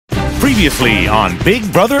Previously on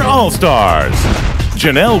Big Brother All-Stars.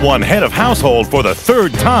 Janelle won head of household for the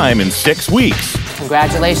third time in 6 weeks.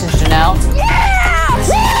 Congratulations, Janelle. Yeah!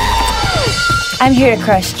 I'm here to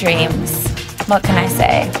crush dreams. What can I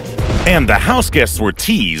say? And the house guests were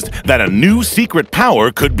teased that a new secret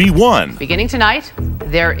power could be won. Beginning tonight,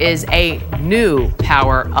 there is a new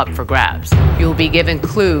power up for grabs. You'll be given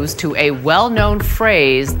clues to a well-known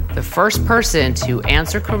phrase. The first person to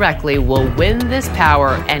answer correctly will win this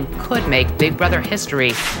power and could make Big Brother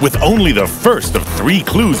history. With only the first of 3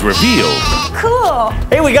 clues revealed. Cool!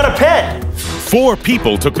 Hey, we got a pet! 4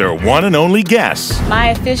 people took their one and only guess. My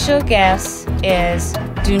official guess is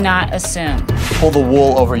do not assume. Pull the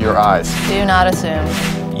wool over your eyes. Do not assume.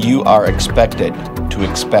 You are expected to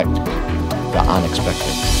expect the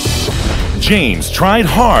unexpected. James tried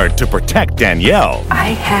hard to protect Danielle. I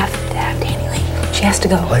have to have Danny leave. She has to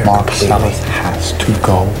go. Mark's stomach has to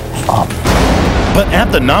go up. But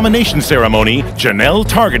at the nomination ceremony, Janelle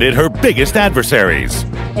targeted her biggest adversaries.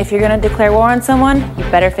 If you're gonna declare war on someone, you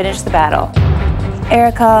better finish the battle.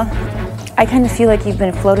 Erica, I kind of feel like you've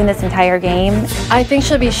been floating this entire game. I think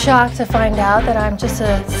she'll be shocked to find out that I'm just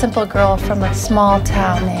a simple girl from a small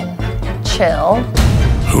town named Chill.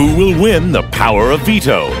 Who will win the power of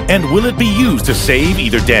veto? And will it be used to save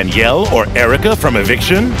either Danielle or Erica from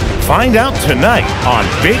eviction? Find out tonight on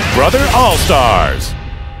Big Brother All-Stars.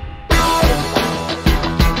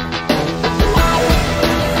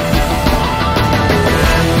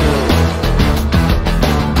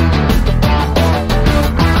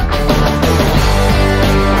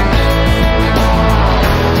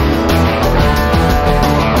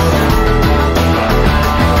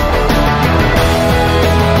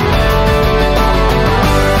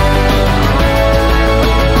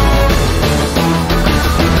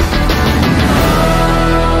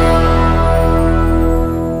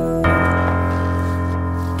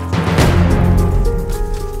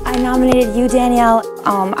 Nominated you, Danielle.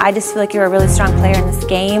 I just feel like you're a really strong player in this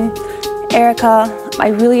game. Erica, I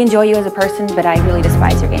really enjoy you as a person, but I really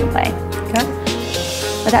despise your gameplay. Okay.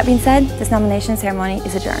 With that being said, this nomination ceremony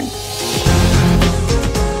is adjourned.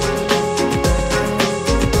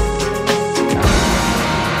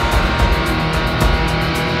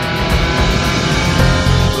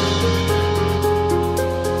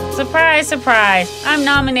 Surprise, surprise. I'm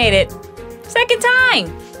nominated. Second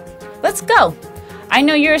time. Let's go. I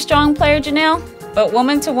know you're a strong player, Janelle, but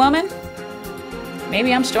woman to woman,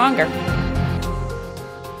 maybe I'm stronger.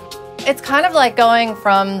 It's kind of like going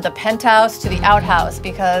from the penthouse to the outhouse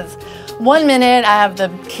because 1 minute I have the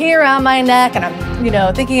key around my neck and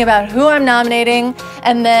I'm, thinking about who I'm nominating,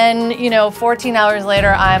 and then, 14 hours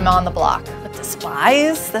later I'm on the block. But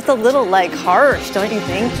despise? That's a little harsh, don't you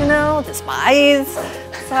think, Janelle? Despise?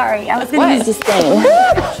 Sorry, I was gonna use disdain.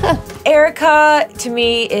 Erica, to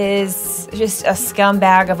me, is just a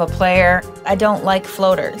scumbag of a player. I don't like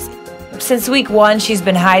floaters. Since week 1, she's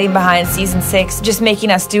been hiding behind season 6, just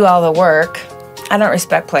making us do all the work. I don't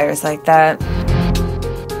respect players like that.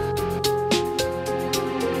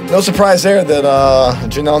 No surprise there that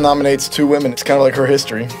Janelle nominates 2 women. It's kind of like her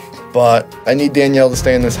history. But I need Danielle to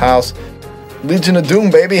stay in this house. Legion of Doom,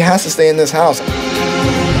 baby, has to stay in this house.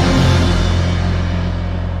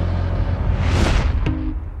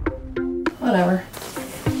 Whatever.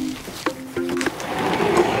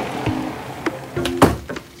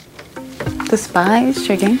 Despised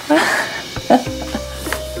your gameplay?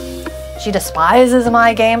 She despises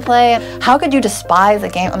my gameplay. How could you despise a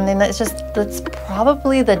game? I mean, that's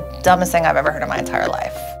probably the dumbest thing I've ever heard in my entire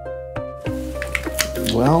life.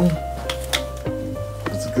 Well,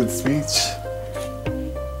 it's a good speech.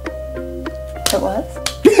 It was?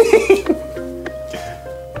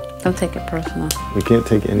 Don't take it personal. We can't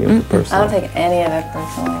take any of it personally. I don't take any of it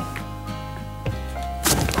personally.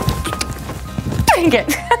 Dang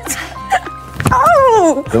it.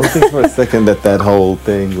 Oh! Don't think for a second that whole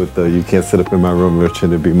thing with the you can't sit up in my room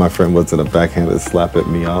pretend to be my friend wasn't a backhanded slap at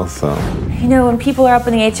me also. When people are up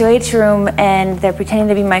in the HOH room and they're pretending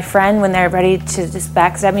to be my friend when they're ready to just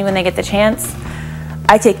backstab me when they get the chance,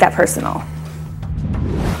 I take that personal.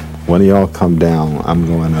 When y'all come down, I'm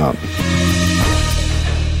going up.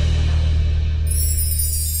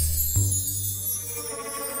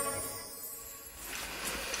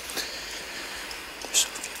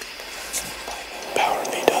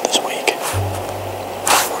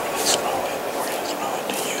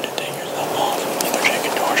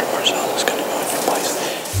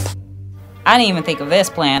 I didn't even think of this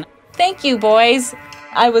plan. Thank you, boys.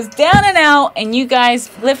 I was down and out, and you guys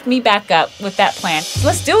lift me back up with that plan.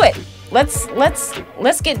 Let's do it.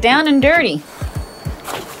 Let's get down and dirty.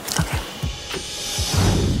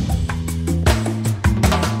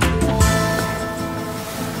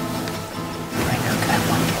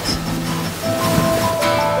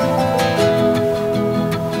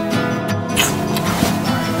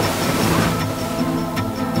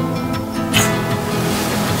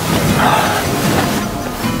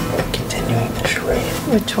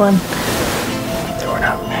 Which one? They were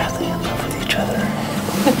not madly in love with each other.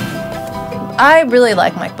 I really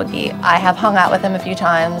like Mike Boogie. I have hung out with him a few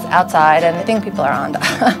times outside, and I think people are on to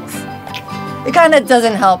us. It kind of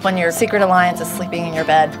doesn't help when your secret alliance is sleeping in your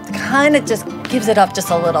bed. It kind of just gives it up just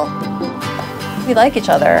a little. We like each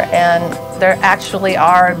other, and there actually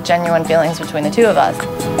are genuine feelings between the two of us.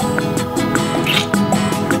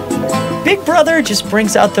 Big Brother just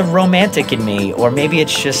brings out the romantic in me, or maybe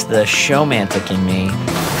it's just the showmantic in me.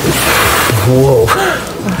 Whoa.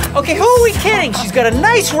 Okay, who are we kidding? She's got a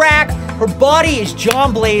nice rack. Her body is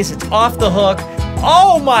John Blaze. It's off the hook.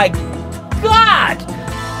 Oh my God!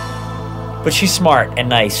 But she's smart and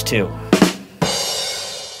nice too.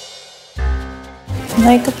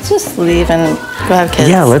 Like, let's just leave and go have kids.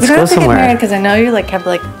 Yeah, let's go somewhere. We don't have to get married because I know you like have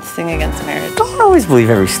like this thing against marriage. Don't always believe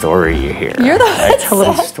every story you hear. You're the one I tell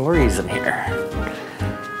little stories in here.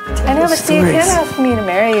 I know, but see, you can't ask me to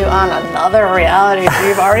marry you on another reality.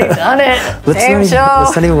 You've already done it. Same show.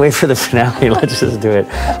 Let's not even wait for the finale. Let's just do it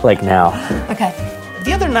like now. Okay.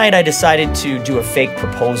 The other night I decided to do a fake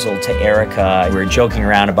proposal to Erica. We were joking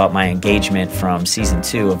around about my engagement from season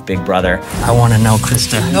 2 of Big Brother. I want to know,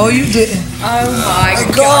 Krista. No, you didn't. Oh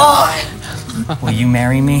my God. Will you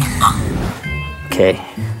marry me? Okay,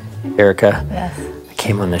 Erica. Yes. I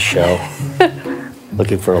came on this show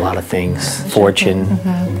looking for a lot of things. Fortune,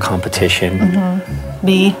 competition,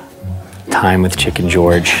 B. time with Chicken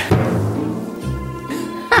George.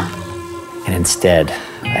 And instead,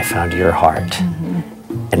 I found your heart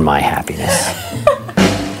and my happiness.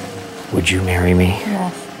 Would you marry me?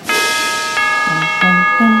 Yes.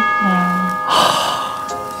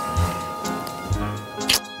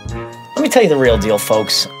 Let me tell you the real deal,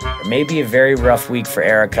 folks. It may be a very rough week for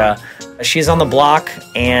Erica. She's on the block,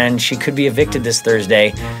 and she could be evicted this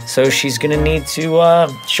Thursday, so she's gonna need to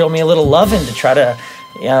show me a little loving to try to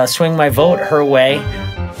swing my vote her way.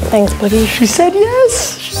 Thanks, Boogie. She said yes.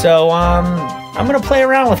 So, I'm gonna play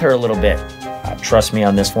around with her a little bit. Trust me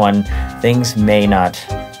on this one, things may not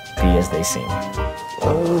be as they seem.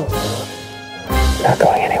 Not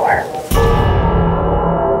going anywhere.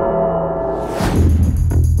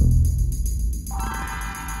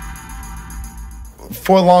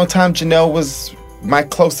 For a long time, Janelle was my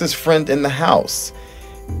closest friend in the house.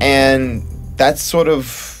 And that sort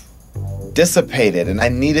of dissipated, and I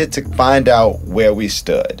needed to find out where we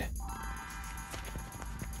stood.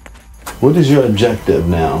 What is your objective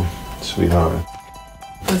now, sweetheart?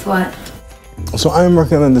 With what? So I'm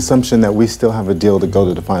working on the assumption that we still have a deal to go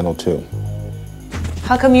to the final 2.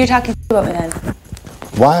 How come you're talking about me then?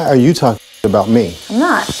 Why are you talking about me? I'm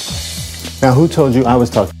not. Now, who told you I was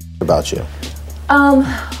talking about you?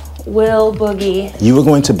 Will, Boogie. You were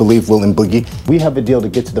going to believe Will and Boogie. We have a deal to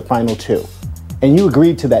get to the final 2. And you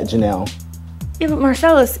agreed to that, Janelle. Yeah, but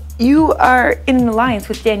Marcellus, you are in an alliance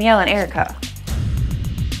with Danielle and Erica.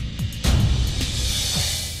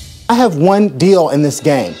 I have one deal in this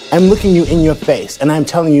game. I'm looking you in your face, and I'm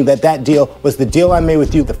telling you that that deal was the deal I made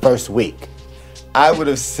with you the first week. I would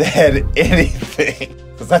have said anything,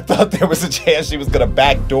 because I thought there was a chance she was going to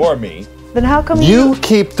backdoor me. Then how come you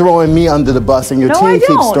keep throwing me under the bus, and your team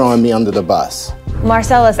keeps throwing me under the bus?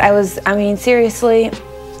 Marcellus, I mean, seriously,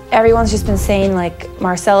 everyone's just been saying, like,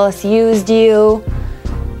 Marcellus used you.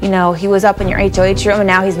 You know, he was up in your HOH room, and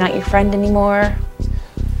now he's not your friend anymore.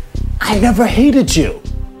 I never hated you.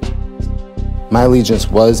 My allegiance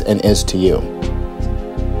was and is to you.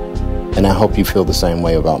 And I hope you feel the same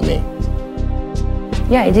way about me.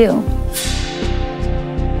 Yeah, I do.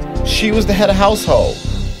 She was the head of household.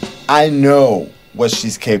 I know what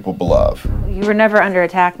she's capable of. You were never under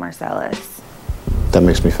attack, Marcellus. That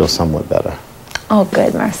makes me feel somewhat better. Oh,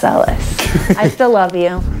 good, Marcellus. I still love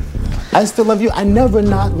you. I still love you. I never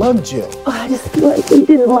not loved you. Oh, I just feel like you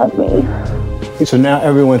didn't love me. So now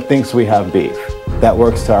everyone thinks we have beef. That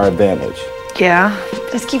works to our advantage. Yeah.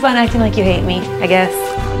 Just keep on acting like you hate me, I guess.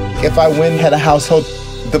 If I win head of household,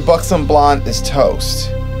 the buxom blonde is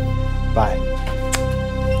toast. Bye.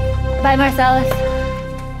 Bye, Marcellus.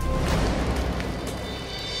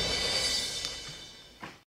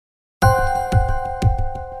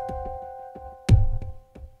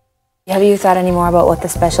 Have you thought any more about what the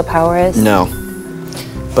special power is? No.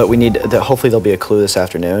 But we need, hopefully there'll be a clue this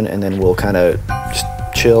afternoon, and then we'll kind of just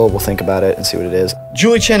chill, we'll think about it and see what it is.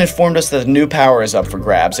 Julie Chen informed us that the new power is up for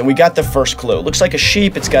grabs, and we got the first clue. It looks like a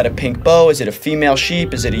sheep, it's got a pink bow. Is it a female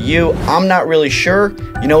sheep? Is it a ewe? I'm not really sure.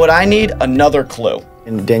 You know what I need? Another clue.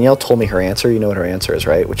 And Danielle told me her answer. You know what her answer is,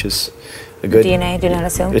 right? Which is a good... DNA, do not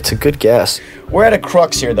assume. It's a good guess. We're at a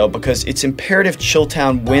crux here, though, because it's imperative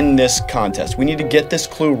Chilltown win this contest. We need to get this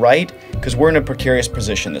clue right, because we're in a precarious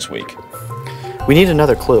position this week. We need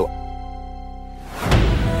another clue.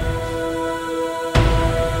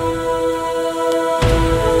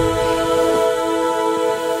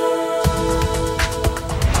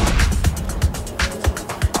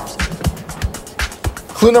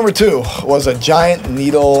 Clue number 2 was a giant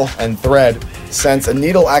needle and thread, since a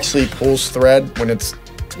needle actually pulls thread when it's,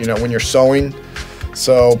 when you're sewing.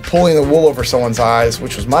 So pulling the wool over someone's eyes,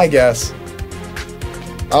 which was my guess,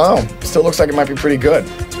 I don't know, still looks like it might be pretty good.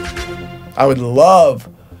 I would love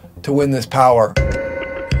to win this power. Sure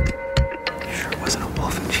it wasn't a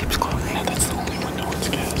wolf in sheep's clothing? Yeah, that's the only one no one's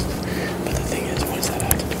guessed. But the thing is, what does that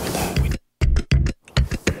have to do with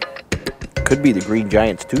that? Could be the green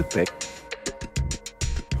giant's toothpick.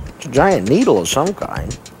 It's a giant needle of some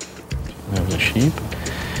kind. There was a sheep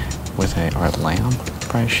with or a lamb,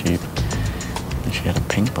 probably a sheep. And she had a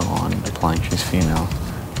pink bow on, implying she's female.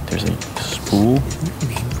 There's a spool. I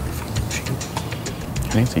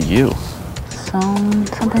think it's a ewe.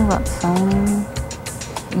 Something about sewing.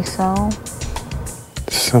 You sew?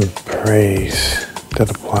 Some praise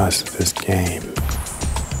that applies to this game.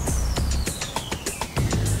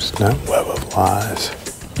 It's not web of lies.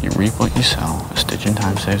 You reap what you sow. A stitch in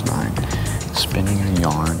time saves 9. Spinning a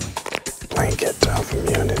yarn. Blanket of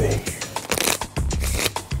immunity.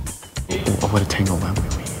 What would a tangled web be?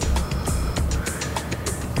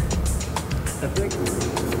 If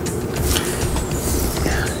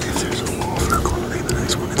there's a wolf or a clothing, the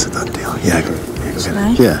next one, it's a done deal. Yeah, Should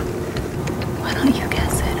I? Yeah. Why don't you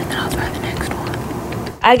guess it and then I'll try the next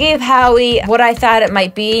one? I gave Howie what I thought it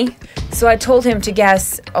might be, so I told him to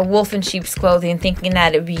guess a wolf in sheep's clothing, thinking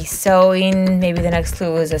that it'd be sewing. Maybe the next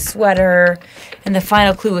clue was a sweater, and the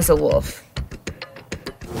final clue was a wolf.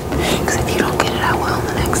 Because if you don't get it, I will in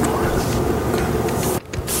the next one.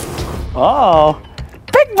 Oh,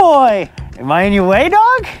 big boy! Am I in your way,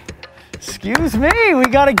 dog? Excuse me, we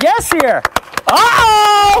got a guess here.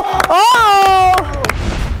 Oh!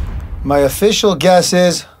 My official guess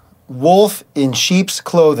is wolf in sheep's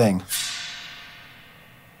clothing.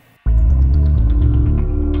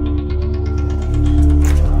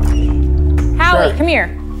 Howie, come here.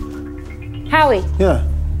 Howie. Yeah.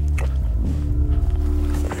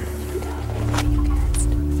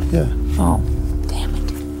 Yeah. Oh, damn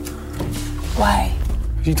it. Why?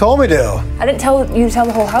 You told me to. I didn't tell you to tell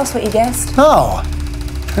the whole house what you guessed. No. I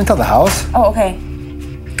didn't tell the house. Oh, okay.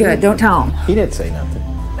 Good, don't tell him. He didn't say nothing.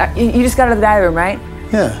 You just got out of the diary room, right?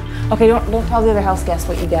 Yeah. Okay, don't tell the other house guest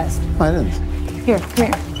what you guessed. I didn't. Here, come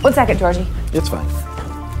here. 1 second, Georgie. It's fine.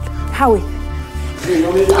 Howie.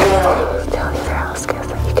 Tell the other house guest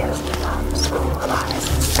what you guessed. Spool of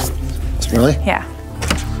lies. Really? Yeah.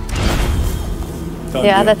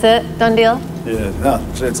 Yeah, that's it. Done deal. Yeah, no,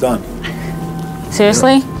 it's done.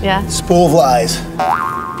 Seriously? Yeah. Spool of lies.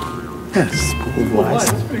 Yeah, spool of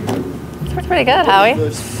lies. That's pretty good, Howie.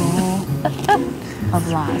 Of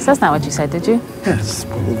lies. That's not what you said, did you? Yeah,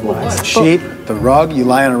 spool of lies. Sheep, the rug, you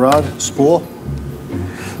lie on a rug, spool.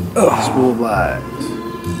 Spool of lies.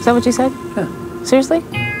 Is that what you said? Yeah. Seriously?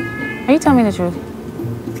 Are you telling me the truth?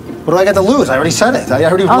 What do I got to lose? I already said it. I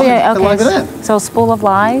already Oh, yeah, okay. logged it in. So, spool of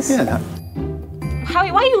lies? Yeah.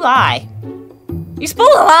 Howie, why you lie? You spool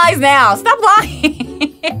of lies now. Stop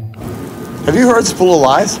lying. Have you heard spool of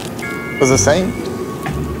lies? Was the same?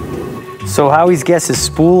 So Howie's guess is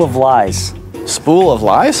spool of lies. Spool of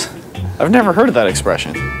lies? I've never heard of that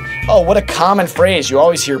expression. Oh, what a common phrase. You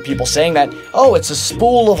always hear people saying that. Oh, it's a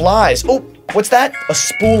spool of lies. Oh, what's that? A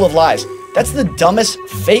spool of lies. That's the dumbest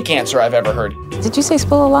fake answer I've ever heard. Did you say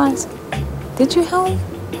spool of lies? Did you, Howie?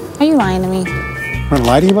 Are you lying to me? I'm gonna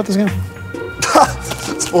lie to you about this game?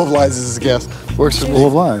 Spool of lies is his guess. Works for Spool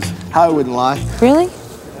of lies. How I wouldn't lie. Really?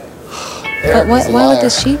 But why with the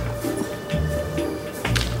sheep?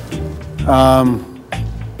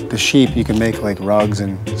 The sheep, you can make like rugs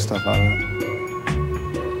and stuff out of it.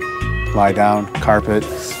 Lie down, carpet,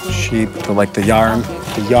 sheep, like the yarn,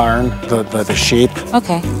 the sheep.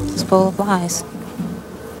 Okay, spool of lies.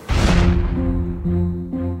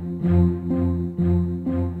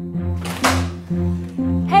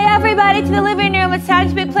 Hey everybody, to the living room. It's time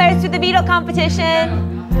to pick players for the veto competition.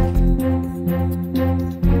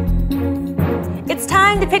 It's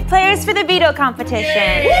time to pick players for the veto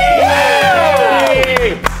competition.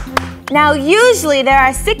 Now, usually there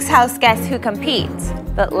are 6 house guests who compete,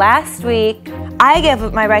 but last week, I gave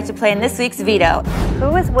up my right to play in this week's veto.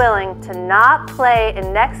 Who is willing to not play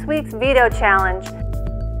in next week's veto challenge?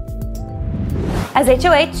 As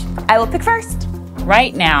HOH, I will pick first.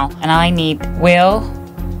 Right now, and I need Will,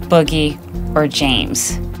 Boogie, or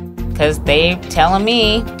James. Because they're telling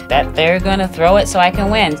me that they're going to throw it so I can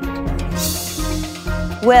win.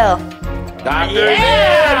 Will. Congratulations!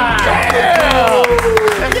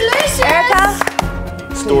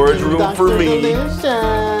 Erica? Storage room for me.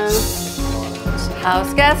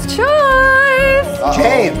 House guest choice.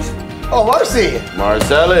 James. Oh, Marcy.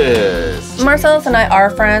 Marcellus. Marcellus and I are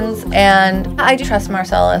friends, and I do trust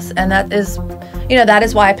Marcellus, and that is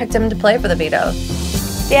why I picked him to play for the veto.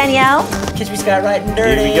 Danielle? Kiss me, Scott, right and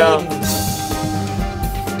dirty. Here we go.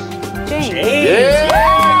 James.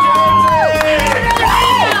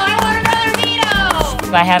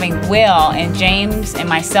 By having Will and James and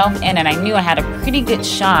myself in it, I knew I had a pretty good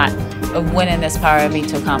shot of winning this Power of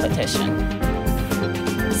Veto competition.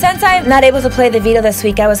 Since I'm not able to play the veto this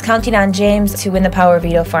week, I was counting on James to win the Power of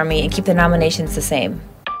Veto for me and keep the nominations the same.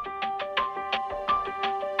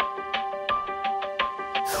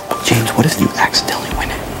 James, what if you accidentally win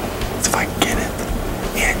it? What if I get it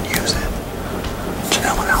and use it?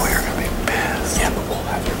 Janelle and Howie are gonna be pissed. Yeah, but we'll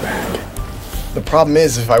have your back. The problem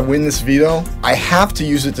is, if I win this veto, I have to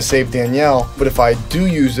use it to save Danielle, but if I do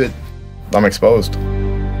use it, I'm exposed.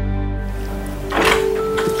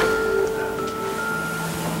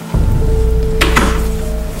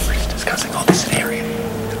 We're discussing all this scenario.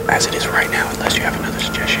 As it is right now, unless you have another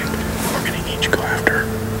suggestion, we're gonna each go after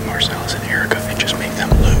Marcellus and Erica and just make them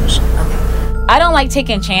lose. I don't like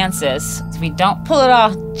taking chances. If we don't pull it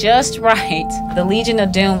off just right, the Legion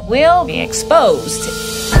of Doom will be exposed.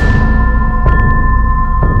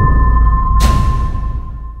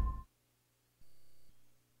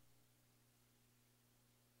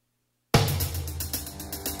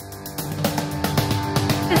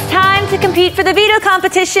 It's time to compete for the veto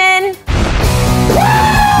competition.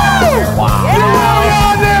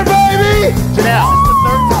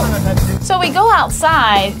 So we go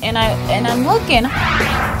outside, and I'm looking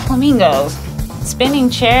flamingos, spinning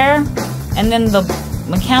chair, and then the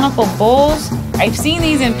mechanical bulls. I've seen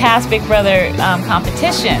these in past Big Brother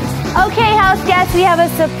competitions. Okay, house guests, we have a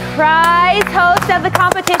surprise host of the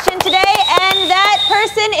competition today, and that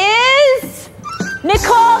person is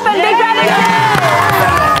Nicole from Big Brother 2.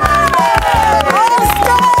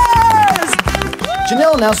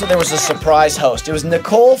 Janelle announced that there was a surprise host. It was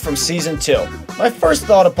Nicole from season 2. My first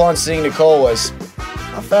thought upon seeing Nicole was,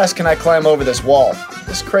 how fast can I climb over this wall?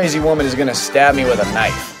 This crazy woman is gonna stab me with a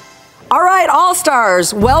knife. All right,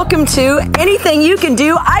 All-Stars, welcome to Anything You Can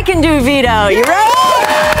Do, I Can Do Veto. You ready?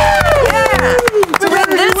 Yeah. To win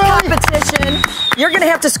this competition, you're going to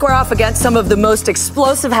have to square off against some of the most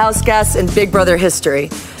explosive house guests in Big Brother history.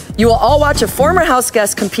 You will all watch a former house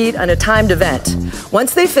guest compete on a timed event.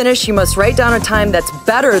 Once they finish, you must write down a time that's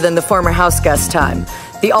better than the former house guest time.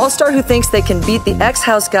 The All-Star who thinks they can beat the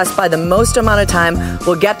ex-house guest by the most amount of time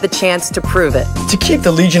will get the chance to prove it. To keep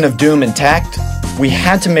the Legion of Doom intact, we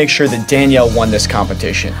had to make sure that Danielle won this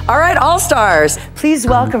competition. All right, All-Stars, please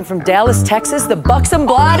welcome from Dallas, Texas, the buxom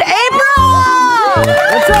blonde April!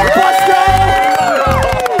 What's up, Busto?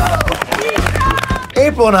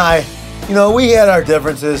 April and I, we had our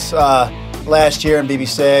differences last year in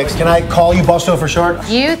BB6. Can I call you Busto for short?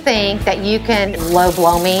 You think that you can low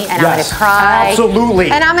blow me and I'm Yes, gonna cry?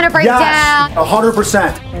 absolutely. And I'm gonna break down?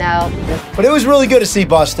 100%. No. But it was really good to see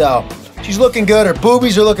Busto. She's looking good. Her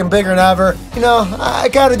boobies are looking bigger than ever. I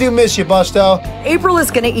kinda do miss you, Busto. April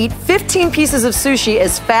is gonna eat 15 pieces of sushi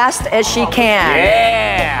as fast as she can.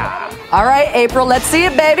 Yeah! All right, April, let's see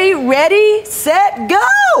it, baby. Ready, set,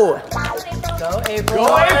 go! Go, April.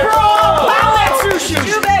 Go, April! Wow, that sushi!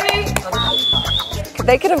 You, baby!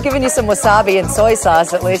 They could have given you some wasabi and soy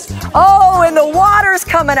sauce at least. Oh, and the water's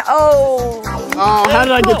coming. Oh. Oh, how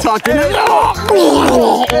did I get talked into that?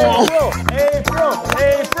 April!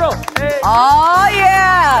 Oh,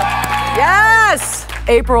 yeah. Yes.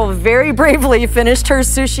 April very bravely finished her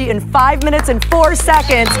sushi in 5 minutes and 4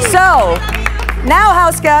 seconds. So, now,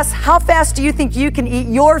 house guests, how fast do you think you can eat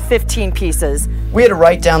your 15 pieces? We had to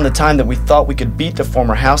write down the time that we thought we could beat the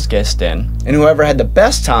former house guest in, and whoever had the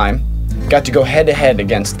best time got to go head-to-head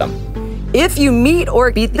against them. If you meet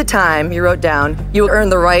or beat the time you wrote down, you will earn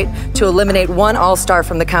the right to eliminate one All-Star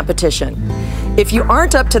from the competition. If you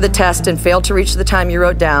aren't up to the test and fail to reach the time you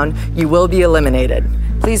wrote down, you will be eliminated.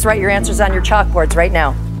 Please write your answers on your chalkboards right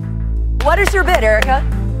now. What is your bid, Erica?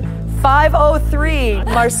 5:03.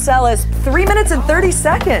 Marcellus, 3 minutes and 30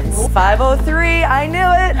 seconds. 5:03, I knew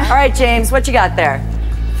it. All right, James, what you got there?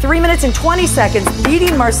 3 minutes and 20 seconds,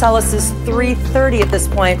 beating Marcellus's 3:30 at this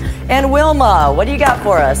point. And Wilma, what do you got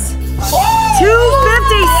for us?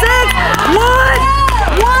 2:56. What?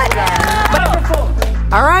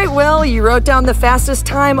 All right, Will, you wrote down the fastest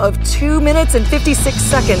time of 2 minutes and 56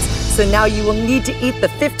 seconds. So now you will need to eat the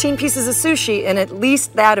 15 pieces of sushi and at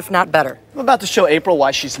least that, if not better. I'm about to show April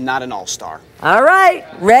why she's not an all-star. All right,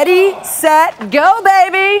 ready, set, go,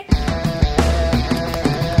 baby.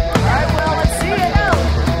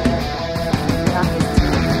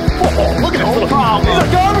 Look at this little problem. These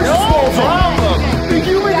are garbage disposal.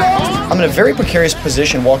 I'm in a very precarious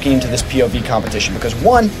position walking into this POV competition because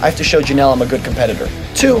 1, I have to show Janelle I'm a good competitor.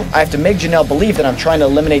 2, I have to make Janelle believe that I'm trying to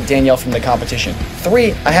eliminate Danielle from the competition.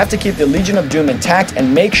 3, I have to keep the Legion of Doom intact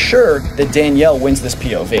and make sure that Danielle wins this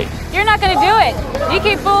POV. You're not gonna do it. You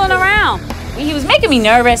keep fooling around. He was making me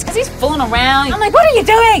nervous because he's fooling around. I'm like, what are you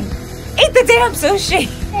doing? Eat the damn sushi.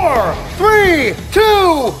 4, 3,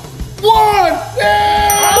 2, 1.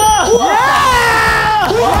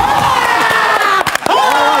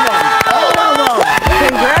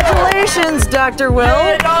 Congratulations, Dr. Will.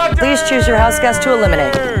 Hey, doctor! Please choose your house guest to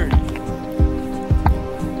eliminate.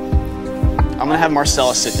 I'm gonna have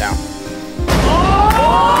Marcella sit down.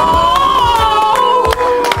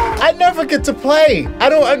 I never get to play. I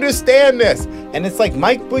don't understand this. And it's like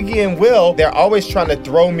Mike, Boogie, and Will, they're always trying to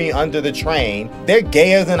throw me under the train. They're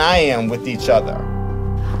gayer than I am with each other.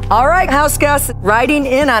 All right, house guest, riding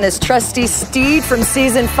in on his trusty steed from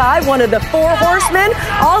season 5, one of the 4 horsemen,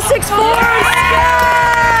 all 6 fours.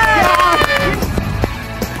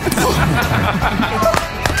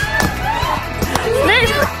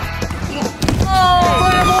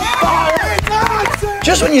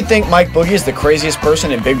 Just when you think Mike Boogie is the craziest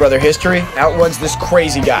person in Big Brother history, outruns this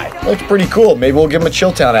crazy guy. Looks pretty cool. Maybe we'll give him a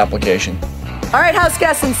Chilltown application. All right, house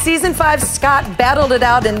guests, in season 5, Scott battled it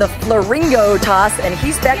out in the Flamingo toss, and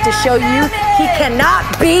he's back to show you he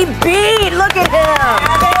cannot be beat. Look at him.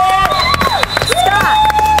 Scott,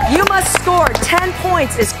 you must score 10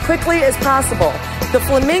 points as quickly as possible. The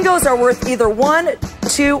Flamingos are worth either 1,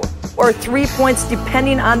 2, or 3 points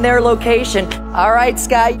depending on their location. All right,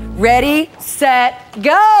 Scott, ready, set,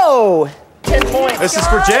 go. 10 points. This is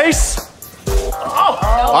for Jace.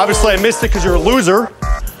 Obviously, I missed it because you're a loser.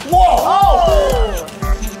 Whoa!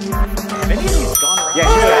 Maybe he's gone around. Yeah,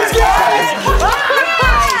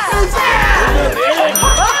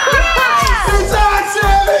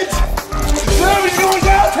 Savage going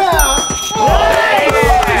downtown.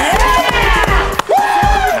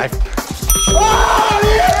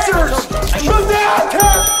 The answers from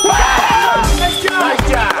downtown. Nice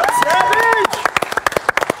job. Savage.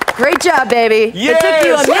 Great job, baby. It took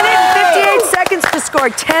you 1 minute and 58 seconds to score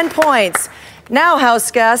 10 points. Now,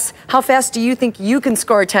 house guests, how fast do you think you can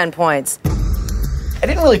score 10 points? I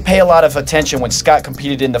didn't really pay a lot of attention when Scott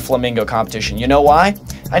competed in the Flamingo competition. You know why?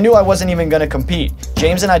 I knew I wasn't even gonna compete.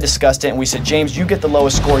 James and I discussed it and we said, James, you get the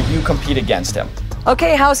lowest score, you compete against him.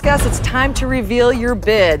 Okay, house guests, it's time to reveal your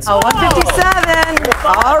bids. 157.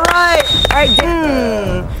 All right.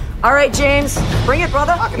 All right, James, bring it,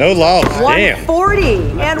 brother. No love.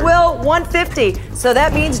 140. And Will, 150. So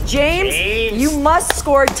that means, James, you must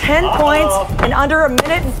score 10 points in under 1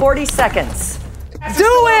 minute and 40 seconds.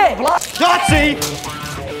 Do it! Yahtzee!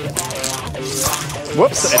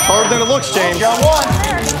 Whoops, it's harder than it looks, James.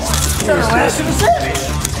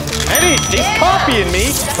 Eddie, he's copying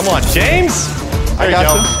me. Come on, James. There you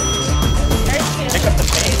go. Pick up the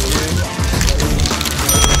pace, dude.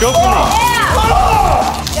 Go for me.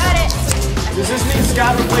 Got it. Does this mean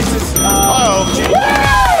Scott replaces?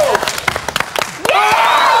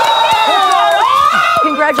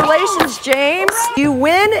 Congratulations, James. You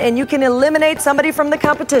win and you can eliminate somebody from the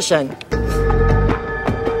competition.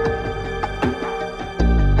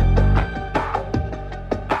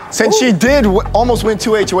 Since she did almost win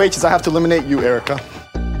 2 HOHs, I have to eliminate you, Erica.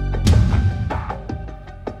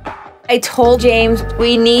 I told James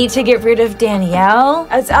we need to get rid of Danielle.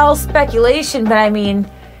 It's all speculation, but I mean,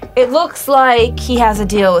 it looks like he has a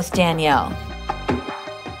deal with Danielle.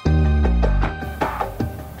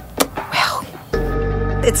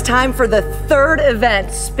 It's time for the 3rd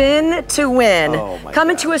event, Spin to Win.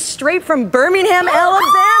 Coming to us straight from Birmingham,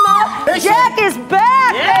 Alabama, Jack is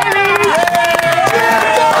back, baby!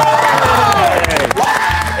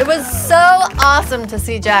 It was so awesome to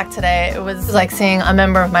see Jack today. It was like seeing a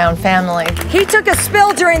member of my own family. He took a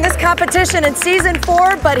spill during this competition in season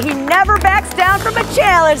 4, but he never backs down from a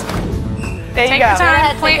challenge. There you go. Take your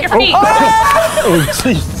time, plant your feet. Oh,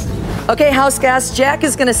 jeez. Okay, house guests, Jack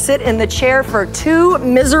is gonna sit in the chair for 2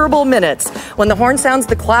 miserable minutes. When the horn sounds,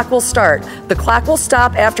 the clock will start. The clock will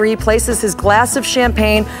stop after he places his glass of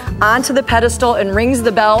champagne onto the pedestal and rings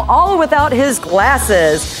the bell, all without his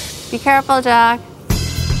glasses. Be careful, Jack.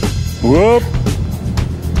 Whoop.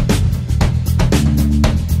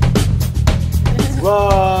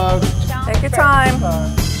 Take your time.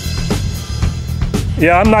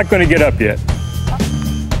 Yeah, I'm not gonna get up yet.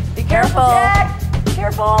 Be careful. Jack,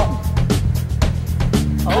 careful.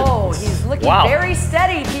 Oh, he's looking very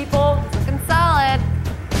steady, people. Looking solid.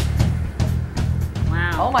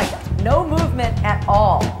 Wow. Oh my God, no movement at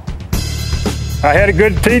all. I had a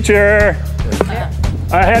good teacher.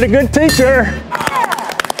 I had a good teacher.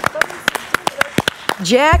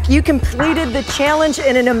 Jack, you completed the challenge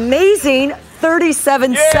in an amazing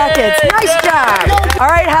 37 seconds. Nice job. All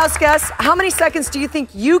right, house guests, how many seconds do you think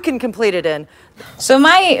you can complete it in? So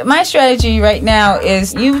my strategy right now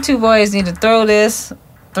is you two boys need to throw it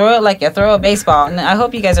like you throw a baseball. And I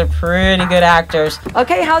hope you guys are pretty good actors.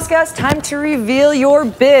 Okay, house guests, time to reveal your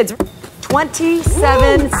bids.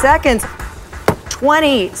 27 seconds.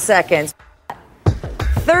 20 seconds.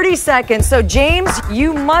 30 seconds. So James,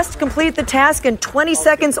 you must complete the task in 20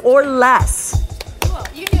 seconds or less.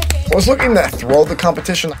 I was looking to throw the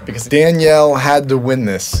competition because Danielle had to win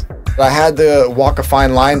this. I had to walk a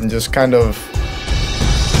fine line and just kind of,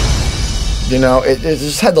 you know, it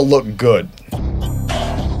just had to look good.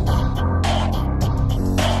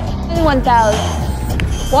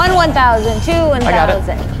 1,000. 1,000. 2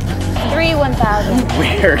 1,000. 3 1,000.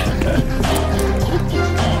 Weird.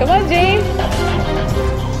 Come on, James.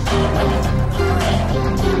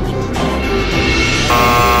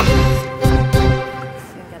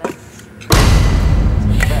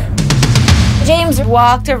 James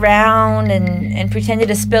walked around and pretended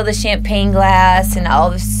to spill the champagne glass and all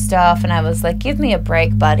this stuff, and I was like, give me a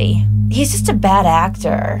break, buddy. He's just a bad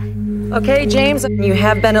actor. Okay, James, you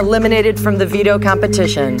have been eliminated from the veto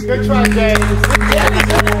competition. Good try, James.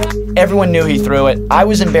 Everyone knew he threw it. I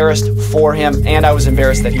was embarrassed for him, and I was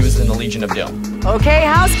embarrassed that he was in the Legion of Doom. Okay,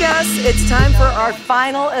 house guests, it's time for our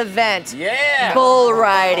final event. Yeah! Bull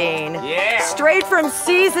riding. Yeah! Straight from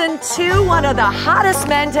season 2, one of the hottest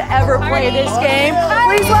men to ever play this game.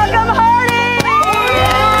 Please welcome Hardy!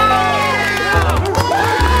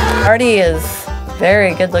 Hardy is a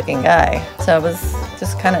very good-looking guy, so it was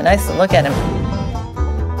just kind of nice to look at him.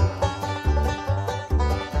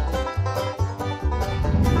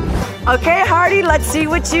 Okay, Hardy, let's see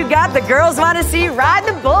what you got. The girls want to see Ride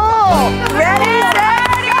the Bull. Ready, set,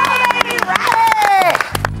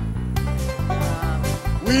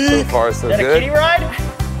 ready! So far, so Is that good. a kiddie ride?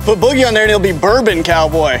 Put Boogie on there and he'll be Bourbon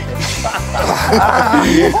Cowboy.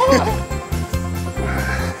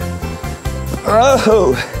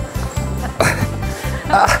 Oh.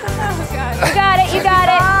 You got it, you got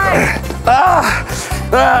it.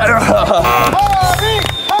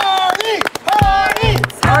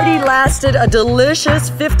 Hardy lasted a delicious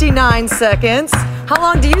 59 seconds. How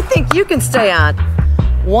long do you think you can stay on?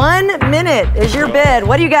 1 minute is your bid.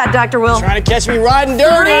 What do you got, Dr. Will? Trying to catch me riding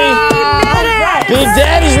dirty. 3 minutes. Big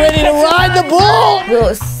Daddy's ready to ride the bull. Will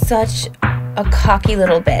is such a cocky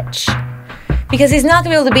little bitch. Because he's not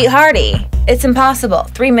gonna be able to beat Hardy. It's impossible.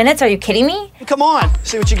 3 minutes, are you kidding me? Come on,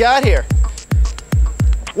 see what you got here.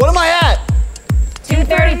 What am I at?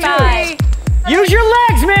 2:35. Use your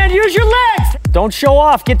legs, man, use your legs! Don't show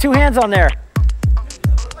off, get 2 hands on there.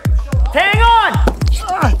 Hang on!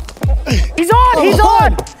 He's on, he's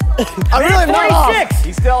on! I'm really not off. 46!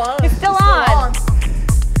 He's still on. He's still on.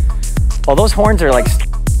 Oh, those horns are like...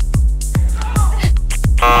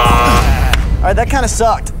 All right, that kind of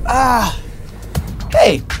sucked.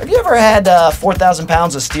 Hey, have you ever had 4,000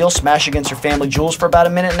 pounds of steel smash against your family jewels for about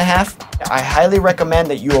 1.5 minutes? I highly recommend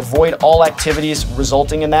that you avoid all activities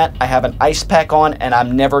resulting in that. I have an ice pack on and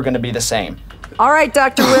I'm never gonna be the same. All right,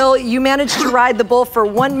 Dr. Will, you managed to ride the bull for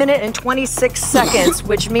 1 minute and 26 seconds,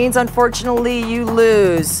 which means, unfortunately, you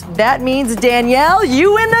lose. That means, Danielle,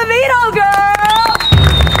 you win the veto, girl!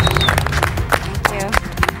 Thank you.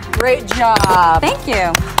 Great job. Thank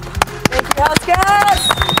you. Thank you, house guests.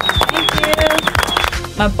 Thank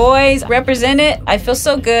you. My boys represented. I feel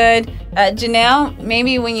so good. Janelle,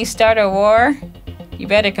 maybe when you start a war, you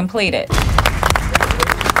better complete it.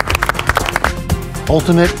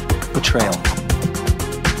 Ultimate betrayal.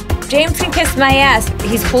 James can kiss my ass.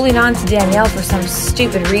 He's holding on to Danielle for some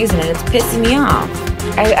stupid reason, and it's pissing me off.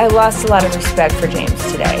 I lost a lot of respect for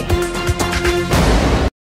James today.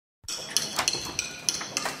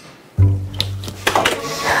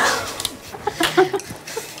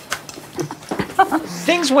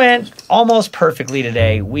 Things went almost perfectly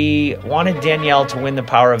today. We wanted Danielle to win the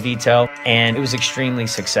power of veto, and it was extremely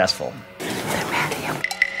successful.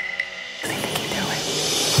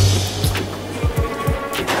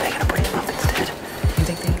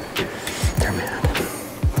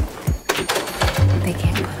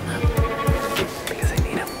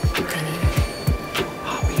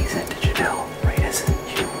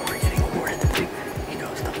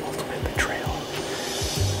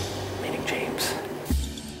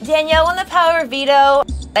 Danielle won the power of veto.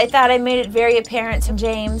 I thought I made it very apparent to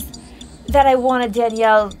James that I wanted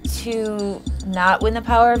Danielle to not win the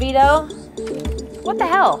power of veto. What the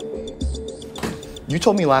hell? You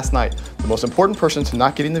told me last night The most important person to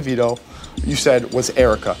not getting the veto, you said, was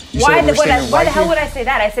Erica. You Why said we were standing the right hell here. would I say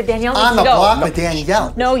that? I said Danielle needs On to the go. block with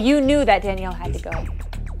Danielle. No, you knew that Danielle had to go.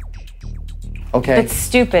 Okay. That's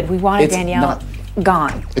stupid. We wanted It's Danielle not-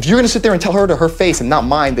 gone. If you're gonna sit there and tell her to her face and not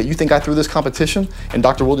mine that you think I threw this competition and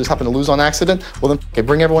Dr. Will just happened to lose on accident, well then, okay,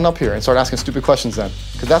 bring everyone up here and start asking stupid questions then.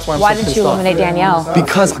 Because that's why I'm Why so didn't pissed you off. eliminate Danielle?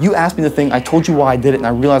 Because you asked me the thing, I told you why I did it, and I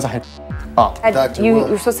realized I had up.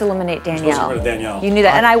 You're supposed to eliminate Danielle. rid of Danielle. You knew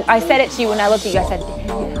that. And I said it to you when I looked at you. I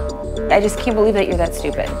said, I just can't believe that you're that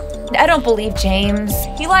stupid. I don't believe James.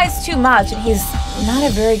 He lies too much, and he's not a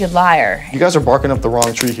very good liar. You guys are barking up the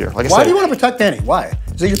wrong tree here. Like I Why said, do you want to protect Danny? Why?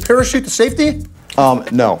 Is it your parachute to safety?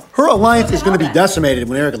 No. Her alliance is going to be decimated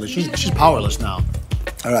when Erica leaves. She's powerless now.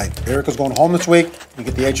 All right, Erica's going home this week. You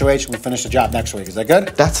get the HOH, and we finish the job next week. Is that good?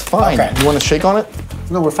 That's fine. Okay. You want to shake on it?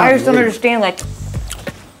 No, we're fine. I just don't Leave. understand. Like,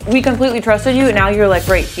 we completely trusted you, and now you're like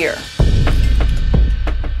right here.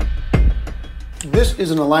 This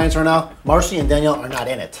is an alliance right now. Marcy and Danielle are not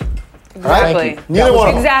in it. All Exactly. right? Neither one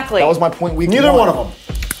of them. Exactly. That was my point. Neither one of them.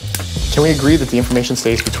 Can we agree that the information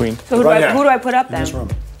stays between? So who do I put up In then? this room.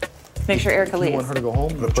 Make sure Erica You leaves. want her to go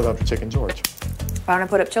home? Or put up Chicken George. Why don't I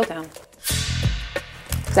put up Chilltown?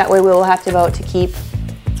 That way we will have to vote to keep.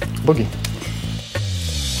 Boogie.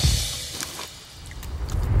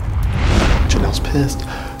 Janelle's pissed.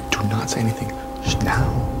 Do not say anything.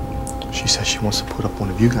 Now, she says she wants to put up one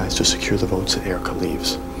of you guys to secure the votes that Erica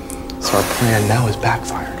leaves. So our plan now is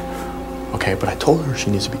backfired. Okay, but I told her she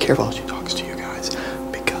needs to be careful how she talks to you guys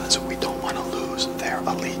because we don't want to lose their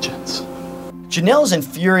allegiance. Janelle's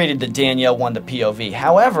infuriated that Danielle won the POV.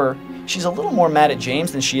 However, she's a little more mad at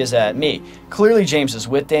James than she is at me. Clearly, James is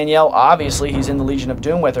with Danielle. Obviously, he's in the Legion of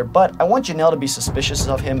Doom with her, but I want Janelle to be suspicious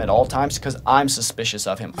of him at all times because I'm suspicious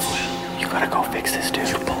of him. You gotta go fix this, dude.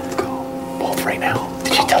 You both go. Both right now.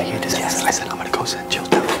 Did she tell you to? Yes, I said I'm gonna go send Jill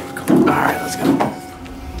down. All right, let's go.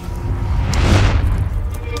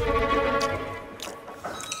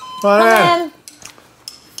 Come on.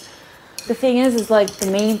 The thing is like the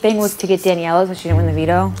main thing was to get Danielle, so she didn't win the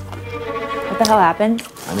veto. What the hell happened?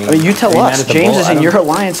 I mean, you tell us. James is in your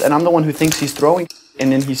alliance, and I'm the one who thinks he's throwing,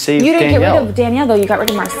 and then he saves You didn't Danielle. get rid of Danielle though. You got rid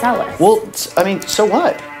of Marcellus. Well, I mean, so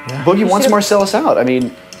what? Boogie wants should've- Marcellus out. I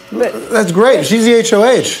mean, That's great. She's the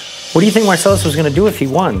HOH. What do you think Marcellus was going to do if he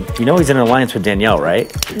won? You know he's in an alliance with Danielle, right?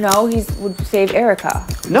 No, he would save Erica.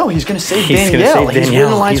 no, he's going to save He's gonna Danielle. save He's in Danielle.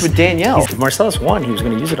 an alliance with Danielle. If Marcellus won, he was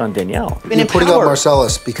going to use it on Danielle. You're putting up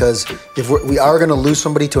Marcellus because if we are going to lose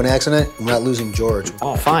somebody to an accident, we're not losing George.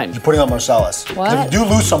 Oh, fine. You're putting up Marcellus. 'Cause What? If you do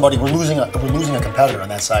lose somebody, we're losing a competitor on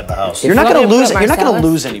that side of the house. You're not want going me to to lose. put You're not going to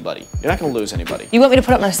Marcellus? lose anybody. You're not going to lose anybody. You want me to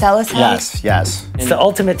put up Marcellus? Yes, yes. It's the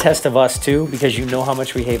ultimate test of us, too, because you know how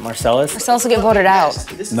much we hate Marcellus. Marcellus will get voted out.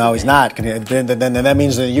 No, he's not. Then that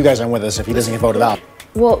means that you guys aren't with us if he doesn't get voted out.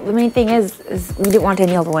 Well, the main thing is we didn't want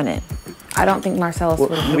Danielle to win it. I don't think Marcellus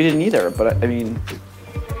would have. We didn't either, but I mean,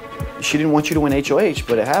 she didn't want you to win HOH,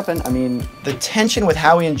 but it happened. I mean, the tension with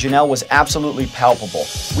Howie and Janelle was absolutely palpable.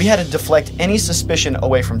 We had to deflect any suspicion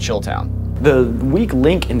away from Chilltown. The weak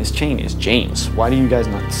link in this chain is James. Why do you guys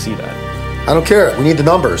not see that? I don't care. We need the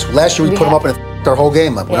numbers. Last year we put them up and it f***ed our whole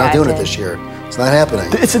game up. We're Yeah, not I doing it did. this year. It's not happening.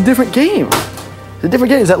 It's a different game. It's a different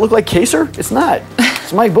game. Does that look like Kaser? It's not.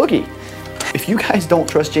 It's Mike Boogie. If you guys don't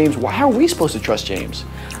trust James, why are we supposed to trust James?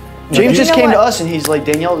 James just came to us and he's like,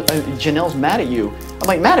 Janelle's mad at you. I'm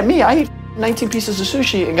like, mad at me? I ate 19 pieces of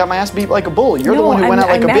sushi and got my ass beat like a bull. You're the one who went out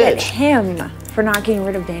like I'm a mad at bitch. him for not getting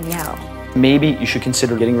rid of Danielle. Maybe you should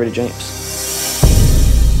consider getting rid of James.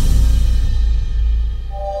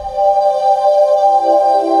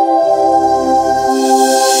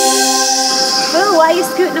 Phil, why are you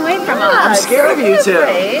scooting away from us? I'm scared of you two.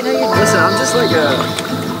 Afraid. Listen, I'm just like a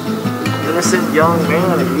innocent young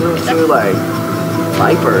man and you two like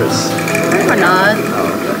vipers. We're not.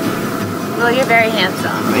 Oh, Well, you're very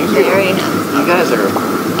handsome. Thank you. Very You guys are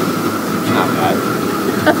not bad.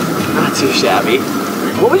 Not too shabby.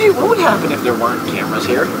 What would happen if there weren't cameras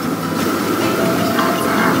here?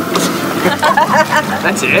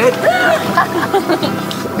 That's it?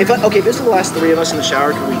 If this is the last three of us in the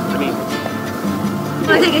shower, can we,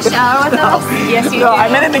 Want to take a shower with us? Yes, you No, do. I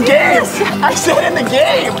meant in the game. I said in the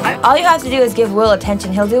game. All you have to do is give Will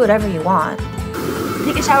attention. He'll do whatever you want.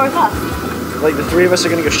 Take a shower with us. Like the three of us are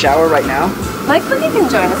gonna go shower right now Mike Boogie can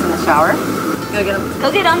join us in the shower. Go get him.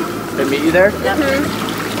 Go get him. and meet you there?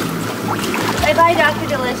 Bye-bye, Dr.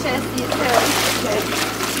 Delicious. You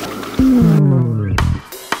too.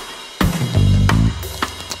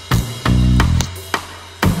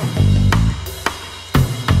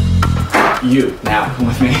 You, now, come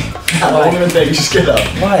with me. Don't even think, just get up.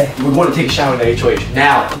 Why? We want to take a shower in the HOH,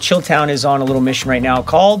 now. Chilltown is on a little mission right now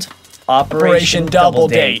called Operation Double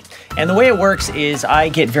Date. And the way it works is I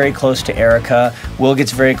get very close to Erica, Will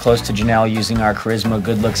gets very close to Janelle using our charisma,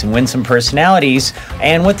 good looks, and winsome personalities.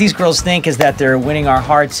 And what these girls think is that they're winning our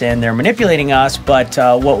hearts and they're manipulating us, but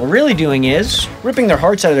what we're really doing is ripping their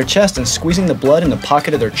hearts out of their chest and squeezing the blood in the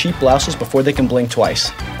pocket of their cheap blouses before they can blink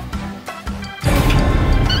twice.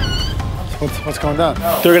 What's going on?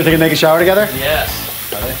 They're gonna take a naked shower together? Yes.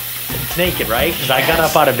 It's naked, right? Because I got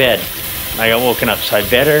up out of bed. I got woken up, so I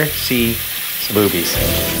better see some boobies.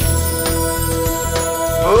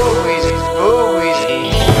 Boobies, boobies.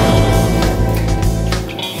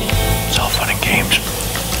 It's all fun and games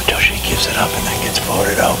until she gives it up and then gets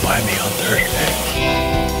voted out by me on Thursday.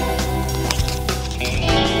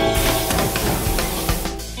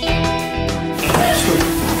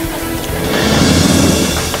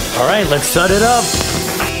 All right, let's set it up.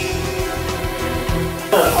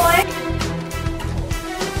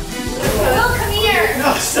 Will, come here.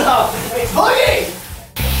 No, stop. Hey, Boogie!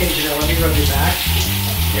 Okay, Janelle, let me rub your back.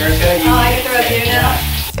 Erica, you... Oh, I get to rub you now.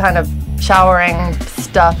 Kind of showering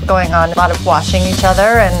stuff going on. A lot of washing each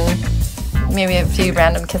other and maybe a few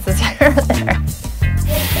random kisses here and there.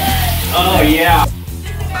 Oh, yeah.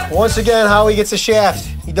 Once again, Howie gets a shaft.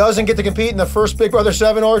 He doesn't get to compete in the first Big Brother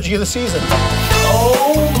 7 orgy of the season.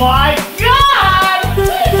 Oh my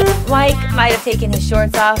God! Mike might have taken his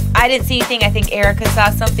shorts off. I didn't see anything. I think Erica saw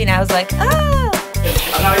something. I was like, ah.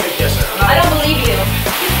 I'm not even kissing her. I don't believe you.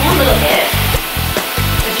 Just one little bit.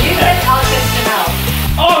 If you kiss, I'll kiss Janelle.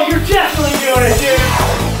 Oh, you're definitely doing it, dude!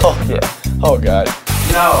 Oh, yeah. Oh, God.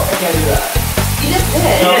 No, I can't do that. You just did.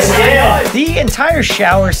 Yes, The entire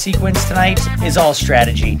shower sequence tonight is all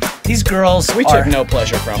strategy. These girls We took no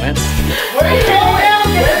pleasure from it. Where are you going?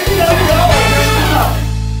 Where are you going?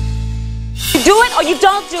 You do it or you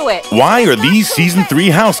don't do it. Why are these Season 3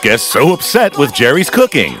 house guests so upset with Jerry's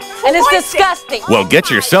cooking? And it's disgusting. Well, get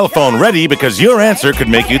your cell phone ready because your answer could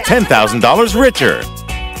make you $10,000 richer.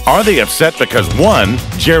 Are they upset because 1,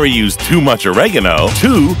 Jerry used too much oregano,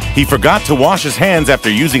 2, he forgot to wash his hands after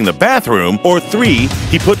using the bathroom, or 3,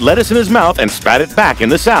 he put lettuce in his mouth and spat it back in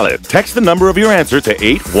the salad? Text the number of your answer to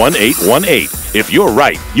 81818. If you're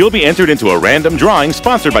right, you'll be entered into a random drawing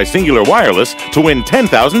sponsored by Singular Wireless to win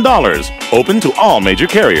 $10,000. Open to all major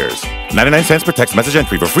carriers. 99 cents per text message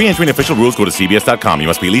entry. For free entry and official rules, go to cbs.com. You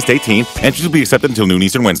must be at least 18. Entries will be accepted until noon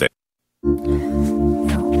Eastern Wednesday.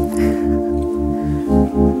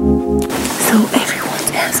 So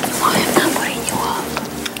everyone's asking why I'm not putting you up.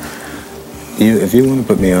 If you want to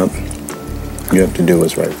put me up, you have to do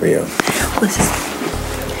what's right for you. Listen,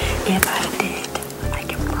 if I did, I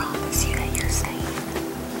can promise you that you're safe.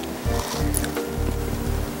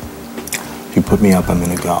 If you put me up, I'm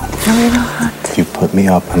gonna go. No, you're not. If you put me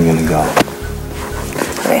up, I'm gonna go.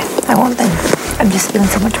 Okay, I won't then. I'm just feeling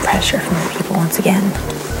so much pressure from the people once again.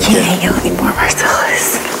 Can't hang out anymore,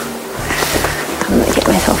 Marcellus. I'm gonna get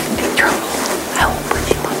myself in big trouble. I won't put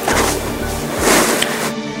you up though.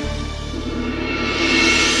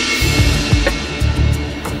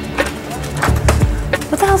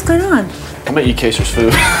 What the hell's going on? I'm gonna eat Kaser's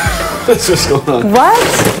food. That's what's going on.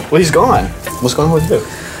 What? Well, he's gone. What's going on with you?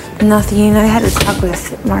 Nothing. I had to talk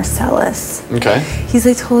with Marcellus. Okay. He's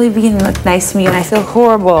like totally being like nice to me and I feel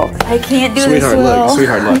horrible. I can't do this, Will.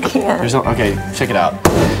 Sweetheart, look. I can't. There's no, okay, check it out.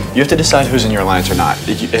 You have to decide who's in your alliance or not.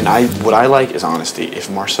 What I like is honesty. If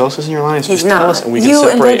Marcellus is in your alliance, He's just tell not. us and we can You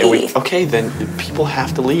and separate. Boogie. Okay, then people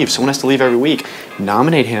have to leave. Someone has to leave every week.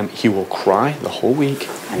 Nominate him. He will cry the whole week.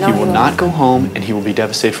 I know He he will will. not go home, and he will be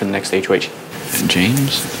devastated for the next HOH. And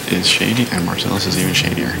James is shady, and Marcellus is even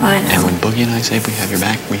shadier. I know. And when Boogie and I say we have your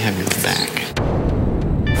back, we have your back.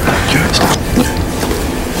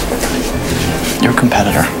 You're a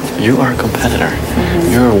competitor. You are a competitor.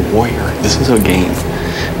 You're a warrior. This is a game.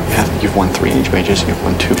 You've won 3 HOHs, you've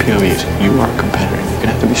won 2 POVs. You are a competitor. You're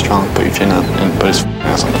gonna have to be strong, put your chin up, and put his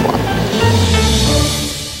ass on the floor.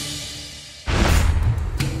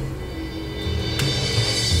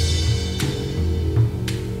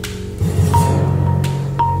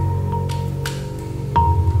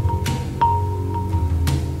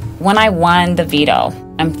 When I won the veto,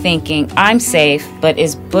 I'm thinking I'm safe, but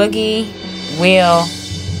is Boogie, Will,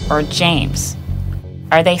 or James?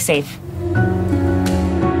 Are they safe?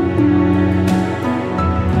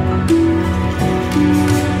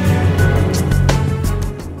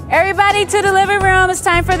 Everybody to the living room. It's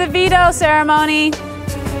time for the veto ceremony.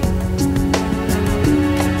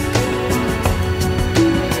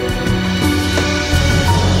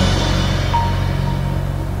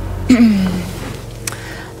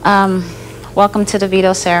 Welcome to the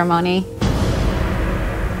veto ceremony.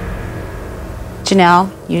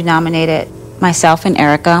 Janelle, you nominated myself and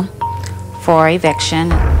Erica for eviction.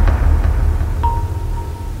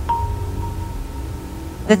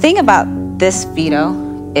 The thing about this veto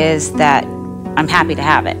is that I'm happy to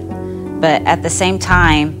have it, but at the same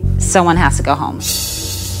time, someone has to go home.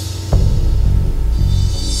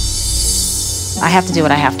 I have to do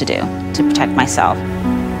what I have to do to protect myself.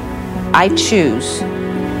 I choose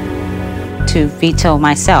to veto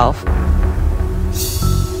myself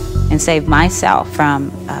and save myself from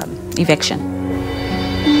eviction.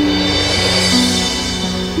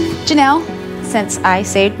 Janelle, since I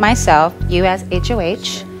saved myself, you as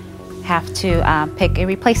HOH have to pick a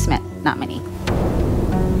replacement nominee.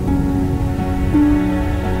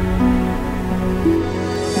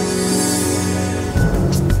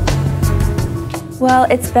 Well,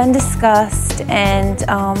 it's been discussed, and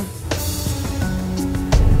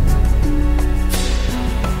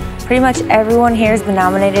pretty much everyone here has been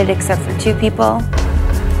nominated except for 2 people.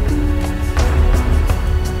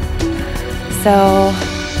 So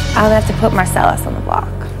I'm gonna have to put Marcellus on the block.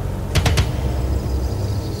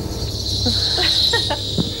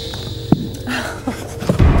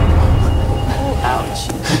 Oh,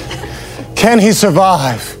 ouch. Can he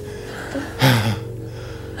survive?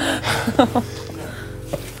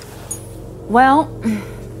 Well,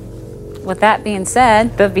 with that being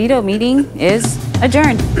said, the veto meeting is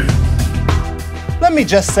adjourned. Let me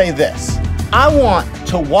just say this. I want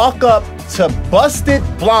to walk up to busted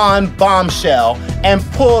blonde bombshell and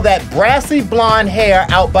pull that brassy blonde hair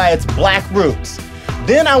out by its black roots.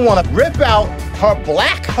 Then I want to rip out her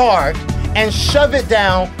black heart and shove it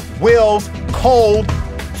down Will's cold,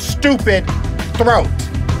 stupid throat.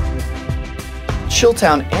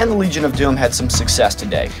 Chilltown and the Legion of Doom had some success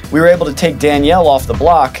today. We were able to take Danielle off the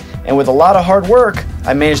block, and with a lot of hard work,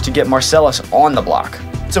 I managed to get Marcellus on the block.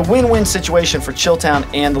 It's a win-win situation for Chilltown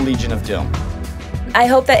and the Legion of Doom. I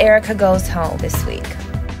hope that Erica goes home this week.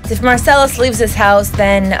 If Marcellus leaves this house,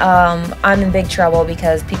 then I'm in big trouble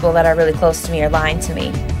because people that are really close to me are lying to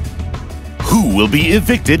me. Who will be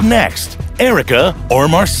evicted next, Erica or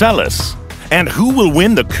Marcellus? And who will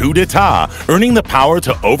win the coup d'etat, earning the power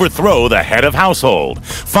to overthrow the head of household?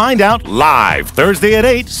 Find out live Thursday at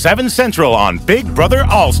 8, 7 Central on Big Brother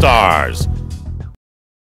All-Stars.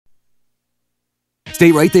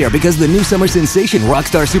 Stay right there because the new summer sensation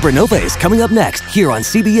Rockstar Supernova is coming up next here on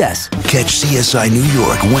CBS. Catch CSI New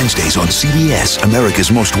York Wednesdays on CBS, America's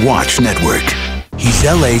most watched network. He's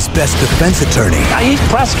LA's best defense attorney. I eat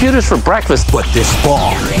prosecutors for breakfast. But this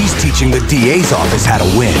fall, he's teaching the DA's office how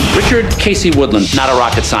to win. Richard Casey Woodland, not a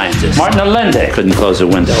rocket scientist. Martin Allende couldn't close a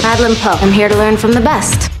window. Madeline Poe, I'm here to learn from the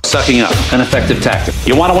best. Sucking up, an effective tactic.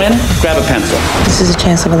 You want to win? Grab a pencil. This is a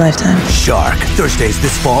chance of a lifetime. Shark, Thursdays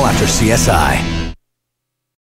this fall after CSI.